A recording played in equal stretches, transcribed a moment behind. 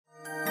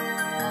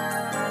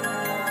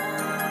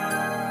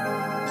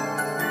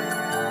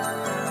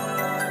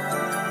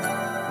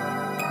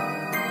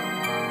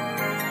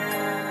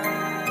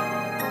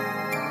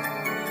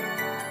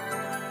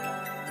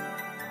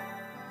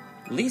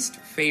least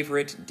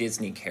favorite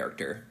Disney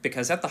character,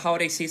 because at the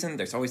holiday season,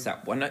 there's always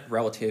that one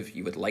relative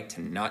you would like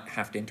to not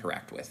have to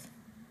interact with.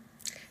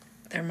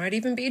 There might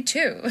even be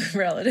two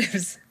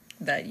relatives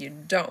that you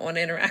don't want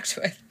to interact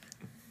with.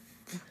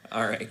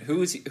 All right,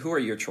 who are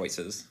your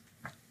choices?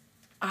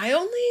 I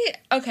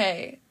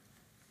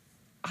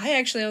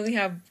actually only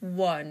have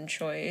one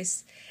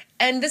choice.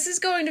 And this is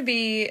going to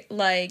be,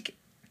 like,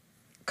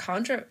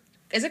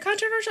 is it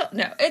controversial?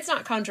 No, it's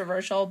not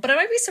controversial, but it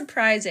might be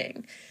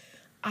surprising.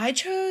 I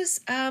chose,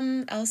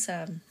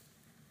 Elsa.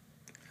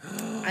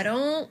 I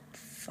don't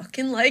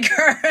fucking like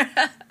her.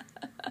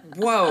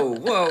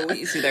 Whoa,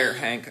 easy there,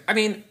 Hank. I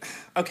mean,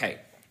 okay,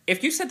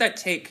 if you said that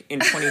take in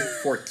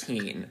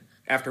 2014,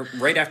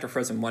 right after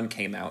Frozen 1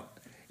 came out,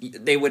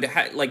 they would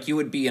you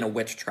would be in a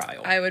witch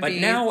trial. I would but be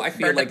now I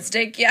feel burned like at the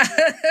stake, yeah.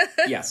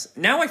 Yes.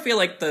 Now I feel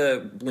like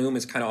the bloom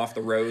is kind of off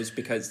the rose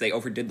because they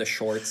overdid the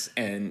shorts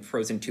and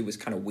Frozen 2 was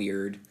kind of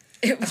weird.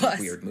 It was a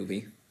weird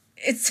movie.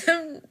 It's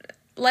every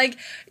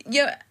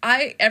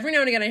now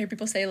and again I hear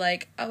people say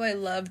like, "Oh, I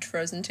loved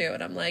Frozen 2,"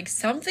 and I'm like,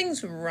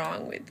 something's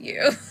wrong with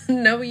you.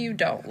 No, you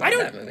don't love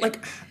that movie.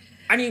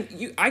 I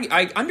mean,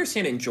 I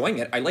understand enjoying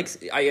it.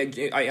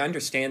 I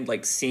understand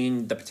like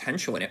seeing the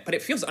potential in it, but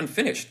it feels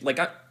unfinished. And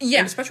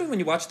especially when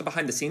you watch the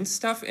behind the scenes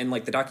stuff and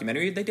like the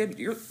documentary they did,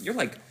 you're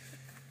like,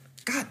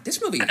 God,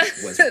 this movie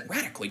was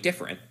radically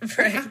different. Right.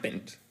 What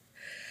happened?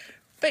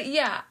 But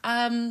yeah,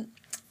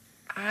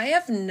 I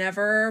have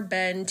never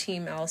been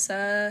Team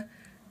Elsa,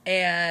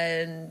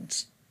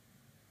 and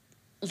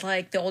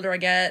like the older I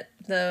get,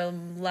 the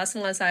less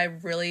and less I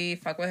really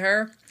fuck with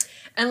her.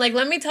 And, like,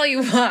 let me tell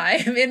you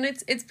why. I mean,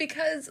 it's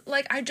because,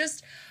 like, I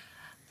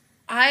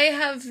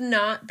have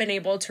not been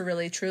able to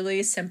really,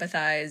 truly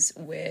sympathize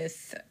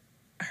with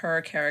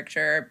her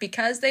character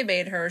because they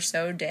made her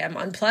so damn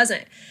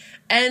unpleasant.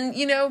 And,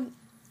 you know,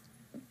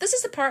 this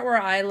is the part where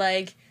I,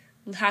 like,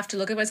 have to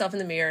look at myself in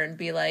the mirror and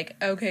be like,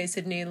 okay,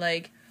 Sydney,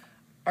 like,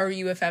 are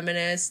you a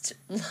feminist?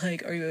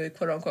 Like, are you a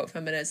quote-unquote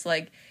feminist?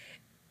 Like,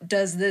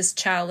 does this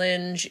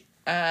challenge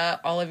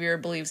all of your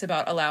beliefs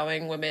about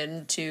allowing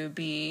women to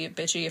be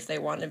bitchy if they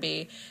want to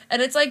be?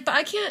 And it's like, but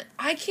I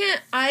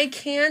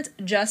can't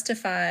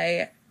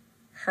justify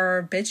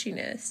her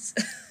bitchiness.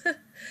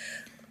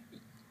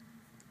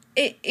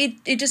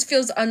 It just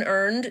feels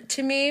unearned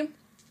to me,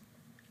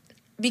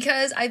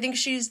 because I think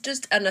she's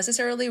just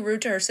unnecessarily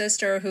rude to her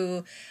sister,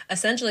 who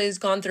essentially has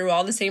gone through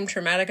all the same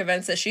traumatic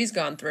events that she's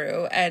gone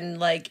through, and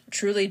like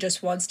truly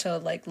just wants to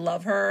like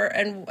love her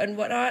and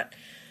whatnot.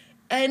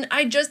 And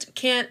I just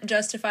can't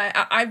justify...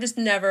 I've just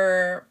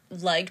never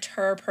liked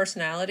her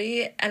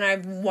personality, and I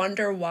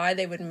wonder why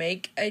they would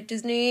make a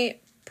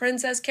Disney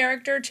princess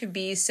character to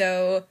be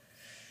so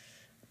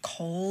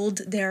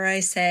cold, dare I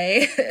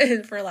say,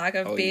 for lack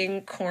of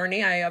being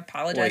corny. I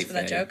apologize for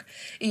that joke.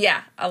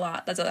 Yeah, a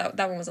lot.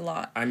 That one was a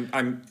lot.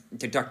 I'm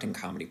deducting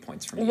comedy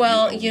points from you.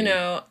 Well, you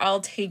know,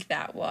 I'll take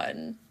that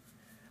one.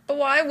 But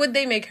why would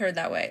they make her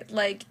that way?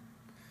 Like,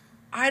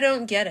 I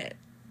don't get it.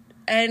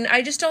 And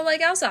I just don't like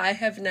Elsa. I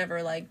have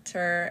never liked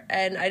her,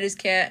 and I just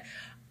can't...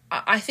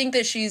 I think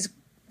that she's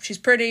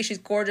pretty, she's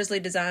gorgeously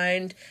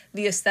designed.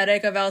 The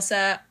aesthetic of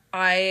Elsa,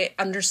 I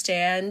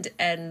understand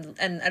and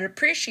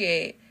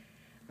appreciate,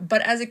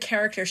 but as a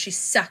character, she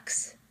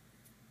sucks.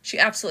 She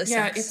absolutely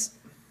sucks.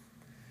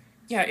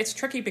 It's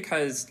tricky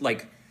because,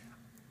 like,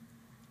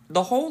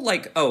 the whole,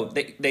 like,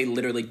 they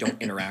literally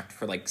don't interact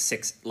for, like,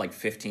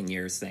 15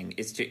 years thing,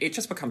 it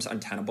just becomes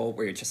untenable,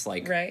 where you're just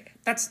like... Right.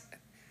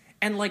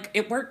 And, like,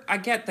 it worked. I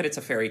get that it's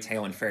a fairy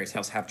tale and fairy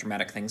tales have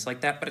dramatic things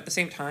like that, but at the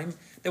same time,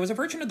 there was a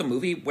version of the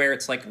movie where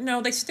it's like,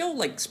 no, they still,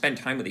 like, spend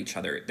time with each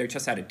other. They're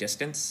just at a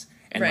distance,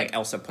 and, like,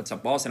 Elsa puts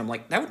up walls, and I'm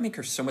like, that would make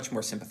her so much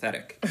more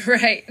sympathetic.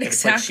 Right, exactly.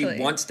 It's like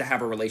she wants to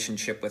have a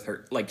relationship with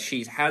her, like,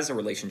 she has a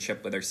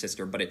relationship with her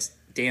sister, but it's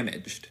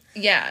damaged.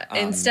 Yeah,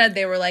 instead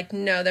they were like,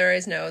 no,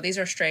 these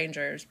are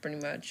strangers, pretty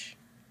much.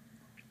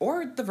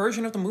 Or the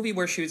version of the movie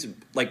where she was,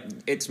 like,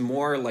 it's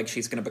more like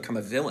she's going to become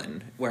a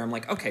villain, where I'm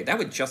like, okay, that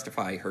would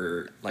justify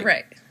her, like...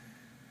 Right.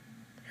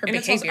 Her and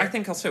behavior. It's also, I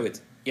think also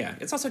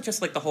it's also just,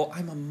 like, the whole,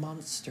 I'm a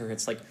monster.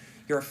 It's like,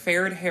 you're a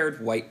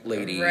fair-haired white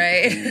lady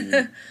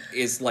who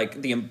is,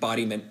 like, the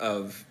embodiment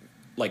of,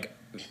 like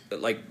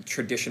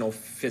traditional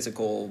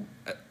physical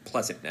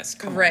pleasantness.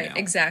 Come on now.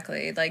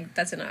 Exactly. Like,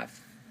 that's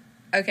enough.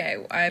 Okay,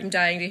 I'm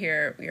dying to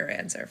hear your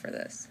answer for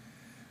this.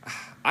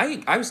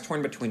 I was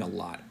torn between a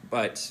lot,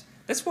 but...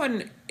 This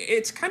one,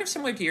 it's kind of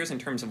similar to yours in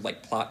terms of,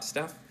 like, plot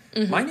stuff.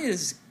 Mm-hmm. Mine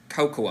is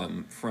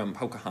Kocoum from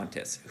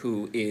Pocahontas,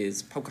 who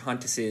is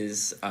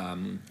Pocahontas's,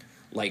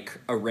 like,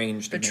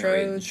 arranged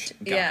marriage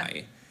guy.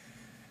 Yeah.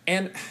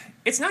 And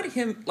it's not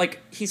him,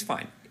 like, he's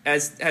fine.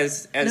 As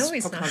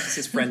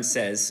Pocahontas's friend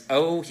says,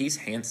 oh, he's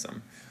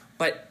handsome.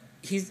 But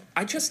he's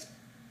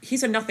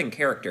a nothing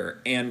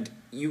character, and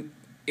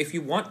if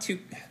you want to...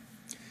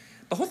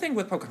 The whole thing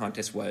with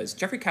Pocahontas was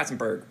Jeffrey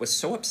Katzenberg was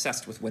so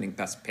obsessed with winning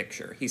Best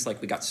Picture. He's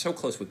like, we got so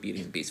close with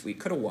Beauty and the Beast. We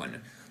could have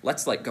won.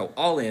 Let's, like, go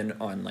all in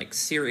on, like,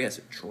 serious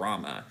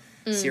drama.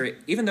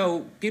 even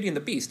though Beauty and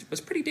the Beast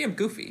was pretty damn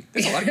goofy.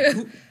 There's a lot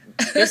of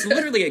there's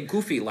literally a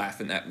goofy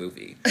laugh in that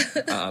movie,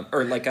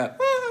 or like a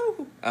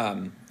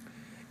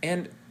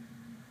and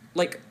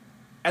like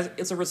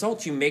as a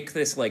result, you make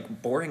this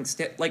like boring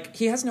like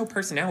he has no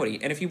personality.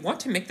 And if you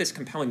want to make this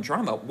compelling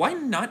drama, why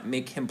not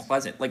make him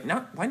pleasant? Like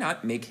why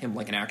not make him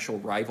like an actual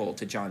rival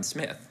to John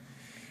Smith?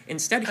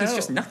 Instead, he's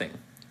just nothing.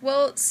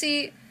 Well,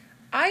 see,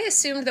 I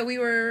assumed that we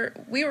were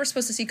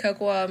supposed to see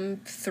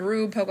Kocoum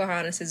through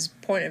Pocahontas'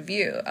 point of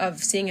view of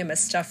seeing him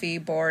as stuffy,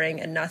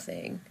 boring, and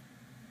nothing.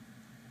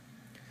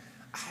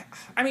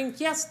 I mean,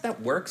 yes,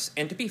 that works.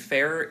 And to be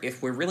fair,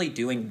 if we're really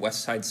doing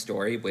West Side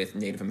Story with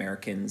Native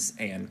Americans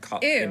and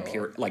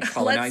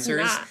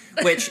colonizers,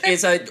 which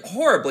is a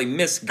horribly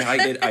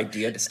misguided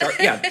idea to start.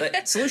 Yeah,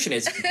 the solution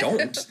is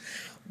don't.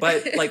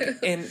 But, like,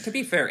 and to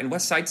be fair, in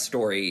West Side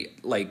Story,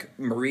 like,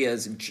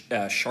 Maria's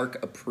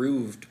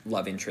shark-approved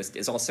love interest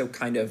is also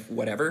kind of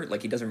whatever.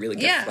 Like, he doesn't really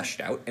get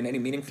fleshed out in any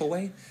meaningful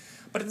way.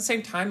 But at the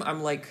same time,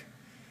 I'm like,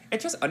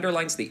 it just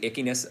underlines the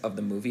ickiness of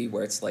the movie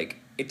where it's like,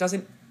 it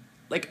doesn't,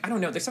 like, I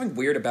don't know, there's something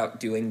weird about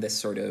doing this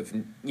sort of,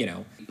 you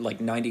know, like,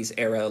 90s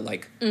era,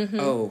 like,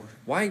 oh,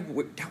 why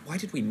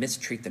did we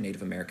mistreat the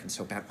Native Americans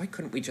so bad? Why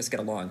couldn't we just get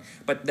along?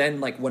 But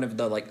then, like, one of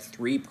the, like,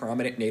 3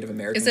 prominent Native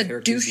American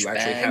characters you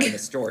actually have in the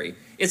story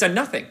is a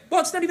nothing. Well,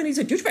 it's not even he's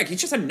a douchebag,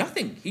 he's just a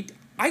nothing.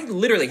 I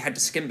literally had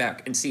to skim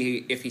back and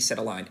see if he said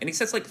a line. And he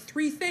says, like,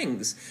 3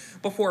 things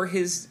before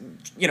his,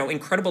 you know,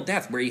 incredible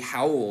death where he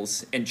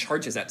howls and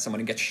charges at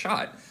someone and gets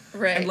shot.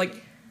 Right. And,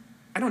 like,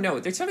 I don't know.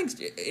 There's something.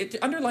 It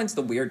underlines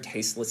the weird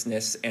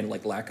tastelessness and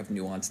like lack of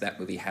nuance that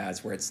movie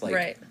has, where it's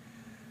like,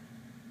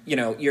 you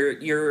know,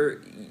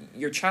 you're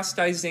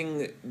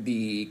chastising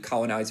the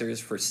colonizers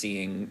for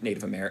seeing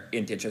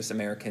Indigenous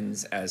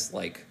Americans as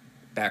like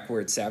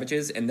backward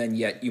savages, and then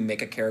yet you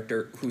make a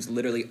character whose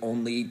literally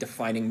only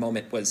defining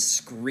moment was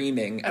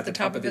screaming at the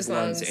top of his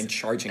lungs and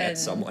charging at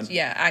someone.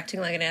 Yeah, acting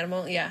like an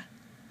animal. Yeah,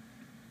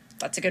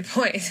 that's a good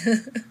point.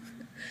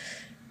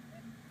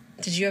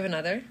 Did you have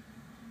another?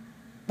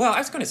 Well, I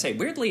was going to say,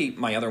 weirdly,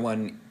 my other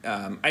one,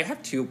 I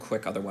have 2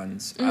 quick other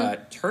ones.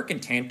 Turk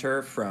and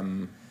Tantor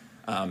from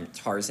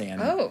Tarzan.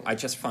 Oh. I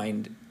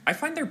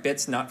find their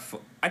bits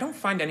I don't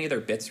find any of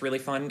their bits really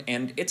fun,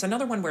 and it's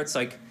another one where it's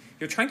like,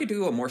 you're trying to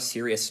do a more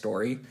serious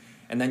story,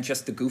 and then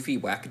just the goofy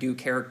wackadoo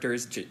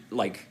characters,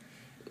 like,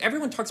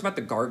 everyone talks about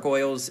the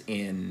gargoyles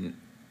in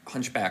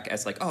Hunchback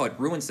as like, oh, it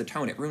ruins the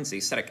tone, it ruins the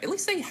aesthetic. At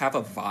least they have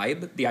a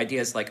vibe. The idea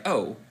is like,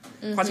 oh,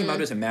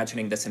 Quasimodo's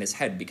imagining this in his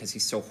head because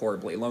he's so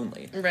horribly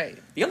lonely. Right.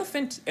 The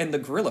elephant and the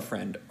gorilla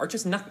friend are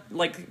just not,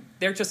 like,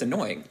 they're just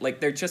annoying.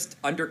 Like, they're just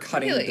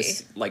undercutting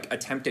this, like,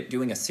 attempt at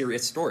doing a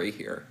serious story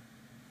here.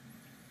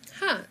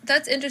 Huh,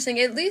 that's interesting.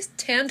 At least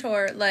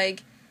Tantor,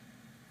 like,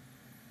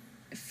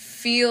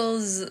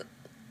 feels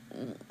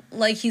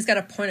like he's got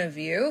a point of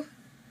view.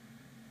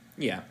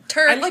 Yeah.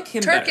 I like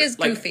him Turk better. Is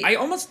goofy. Like, I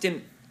almost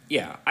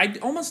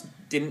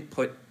didn't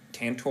put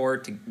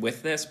Tantor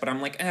with this, but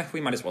I'm like,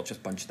 we might as well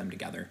just bunch them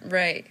together.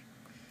 Right.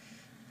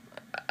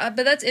 But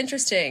that's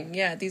interesting.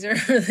 Yeah, these are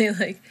really,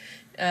 like,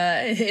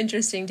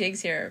 interesting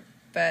takes here.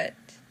 But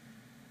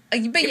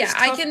yeah,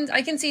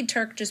 I can see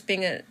Turk just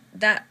being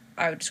that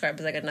I would describe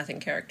as, like, a nothing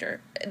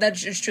character.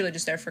 That's just truly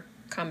just there for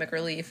comic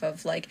relief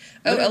of, like,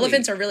 literally,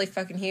 elephants are really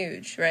fucking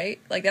huge, right?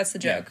 Like, that's the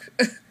joke.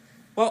 Yeah.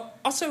 Well,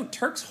 also,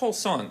 Turk's whole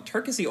song,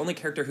 Turk is the only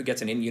character who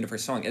gets an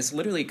in-universe song. It's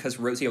literally because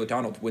Rosie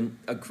O'Donnell wouldn't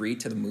agree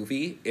to the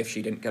movie if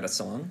she didn't get a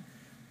song.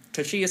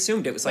 Because she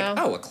assumed it was like,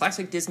 a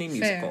classic Disney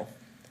musical.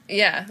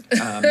 Yeah.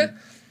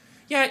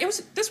 Yeah,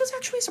 this was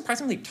actually a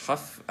surprisingly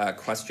tough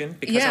question,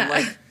 because I'm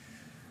like,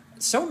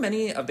 so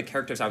many of the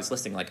characters I was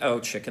listing, like,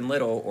 Chicken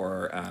Little,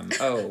 or,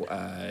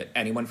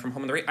 anyone from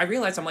Home on the Range, I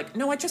realized I'm like,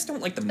 no, I just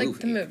don't like the movie. Like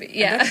the movie,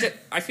 yeah.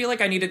 I feel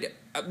like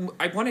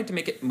I wanted to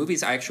make it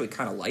movies I actually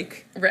kind of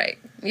like. Right,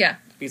 yeah.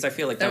 Because I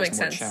feel like that was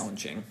more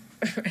challenging.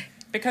 Right.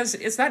 Because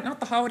is that not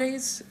the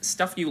holidays?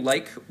 Stuff you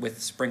like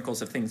with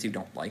sprinkles of things you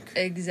don't like.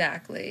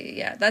 Exactly,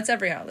 yeah. That's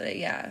every holiday,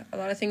 yeah. A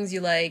lot of things you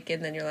like,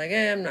 and then you're like,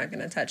 I'm not going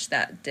to touch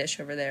that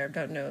dish over there.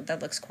 Don't know,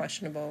 that looks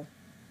questionable.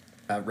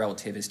 A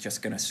relative is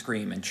just going to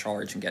scream and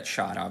charge and get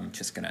shot. I'm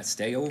just going to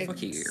stay over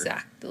here.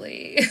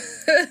 Exactly.